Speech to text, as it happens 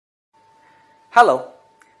Hello,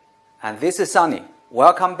 and this is Sunny.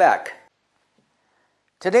 Welcome back.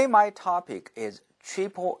 Today my topic is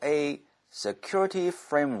AAA Security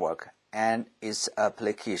Framework and its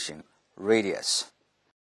application, Radius.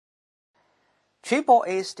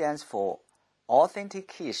 AAA stands for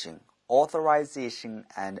Authentication, Authorization,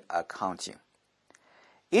 and Accounting.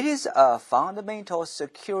 It is a fundamental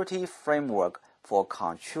security framework for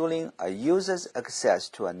controlling a user's access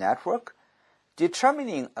to a network,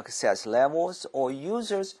 determining access levels or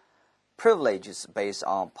users' privileges based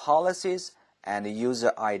on policies and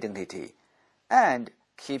user identity, and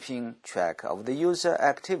keeping track of the user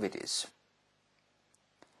activities.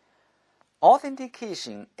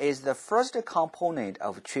 Authentication is the first component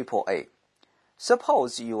of AAA.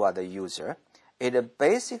 Suppose you are the user. It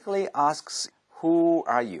basically asks, who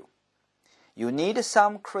are you? You need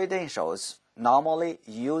some credentials, normally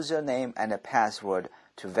username and password,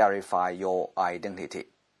 to verify your identity.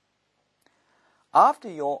 After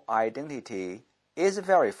your identity is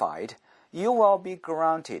verified, you will be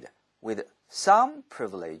granted with some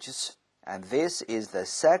privileges, and this is the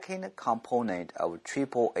second component of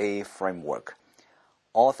AAA framework,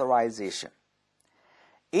 authorization.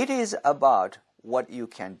 It is about what you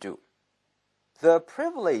can do. The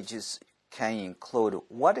privileges can include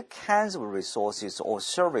what kinds of resources or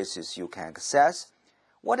services you can access,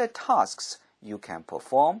 what tasks you can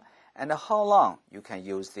perform, and how long you can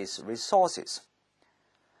use these resources.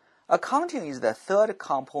 Accounting is the third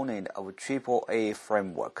component of AAA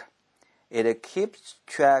framework. It keeps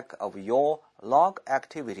track of your log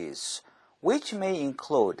activities, which may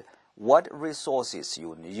include what resources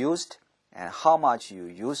you used, and how much you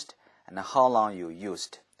used, and how long you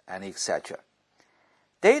used, and etc.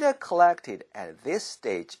 Data collected at this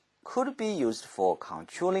stage could be used for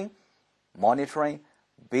controlling, monitoring,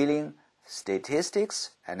 billing,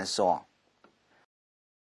 statistics, and so on.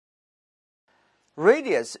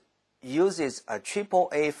 Radius uses a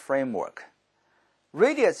AAA framework.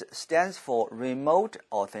 Radius stands for Remote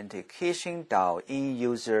Authentication Dial-In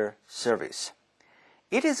User Service.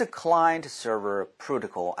 It is a client-server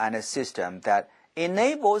protocol and a system that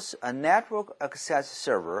enables a network access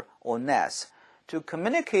server, or NAS, to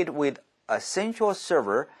communicate with a central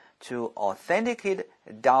server to authenticate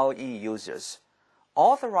dial-in users,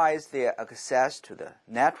 authorize their access to the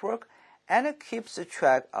network, and keeps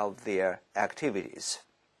track of their activities.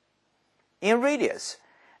 In Radius,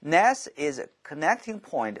 NAS is a connecting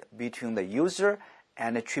point between the user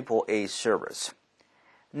and the AAA servers.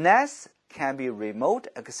 NAS can be remote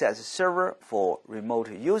access server for remote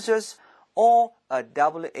users or a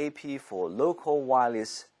WAP for local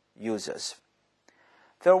wireless users.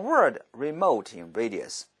 The word remote in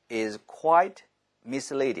Radius is quite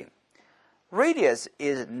misleading. Radius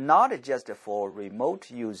is not just for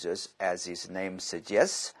remote users as its name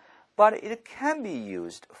suggests, but it can be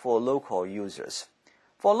used for local users.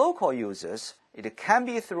 For local users, it can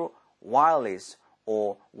be through wireless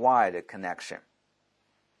or wired connection.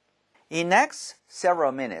 In next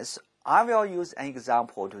several minutes, I will use an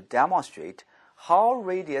example to demonstrate how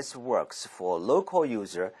Radius works for local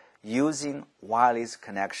user using wireless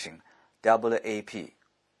connection, WAP,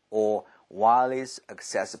 or wireless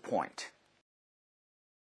access point.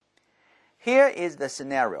 Here is the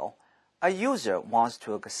scenario. A user wants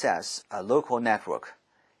to access a local network.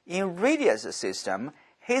 In Radius system,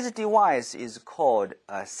 his device is called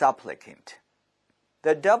a supplicant.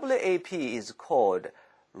 The WAP is called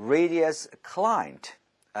Radius client,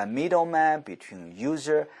 a middleman between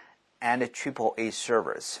user and AAA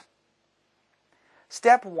servers.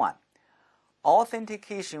 Step 1.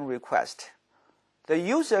 Authentication request. The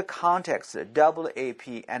user contacts the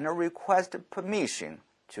WAP and requests permission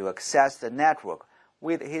to access the network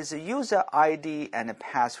with his user ID and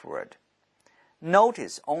password.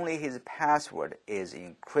 Notice only his password is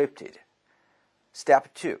encrypted.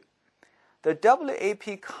 Step 2. The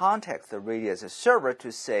WAP contacts the Radius server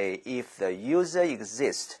to say if the user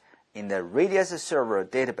exists in the Radius server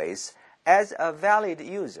database as a valid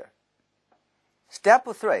user. Step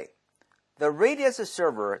 3. The Radius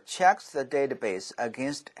server checks the database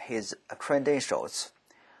against his credentials.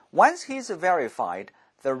 Once he is verified,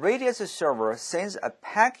 the Radius server sends a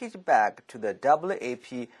package back to the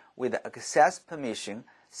WAP with access permission,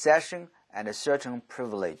 session, and certain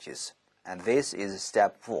privileges. And this is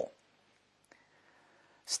step 4.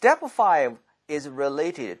 Step 5 is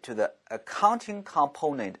related to the accounting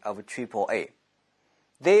component of AAA.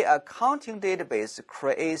 The accounting database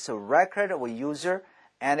creates a record of a user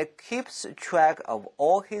and keeps track of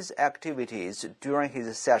all his activities during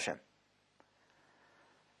his session.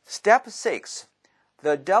 Step 6.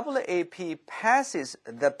 The WAP passes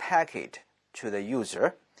the packet to the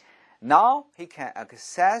user. Now he can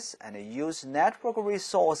access and use network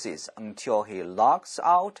resources until he logs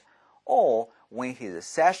out or when his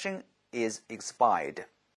session is expired.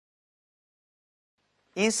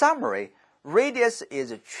 In summary, Radius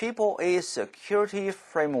is a AAA security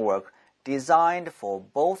framework designed for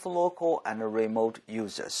both local and remote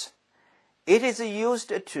users. It is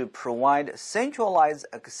used to provide centralized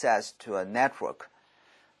access to a network.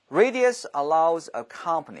 Radius allows a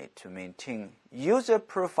company to maintain user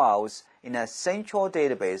profiles in a central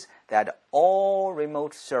database that all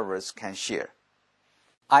remote servers can share.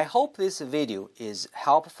 I hope this video is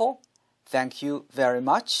helpful. Thank you very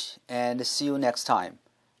much and see you next time.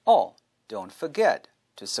 Oh, don't forget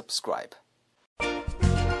to subscribe.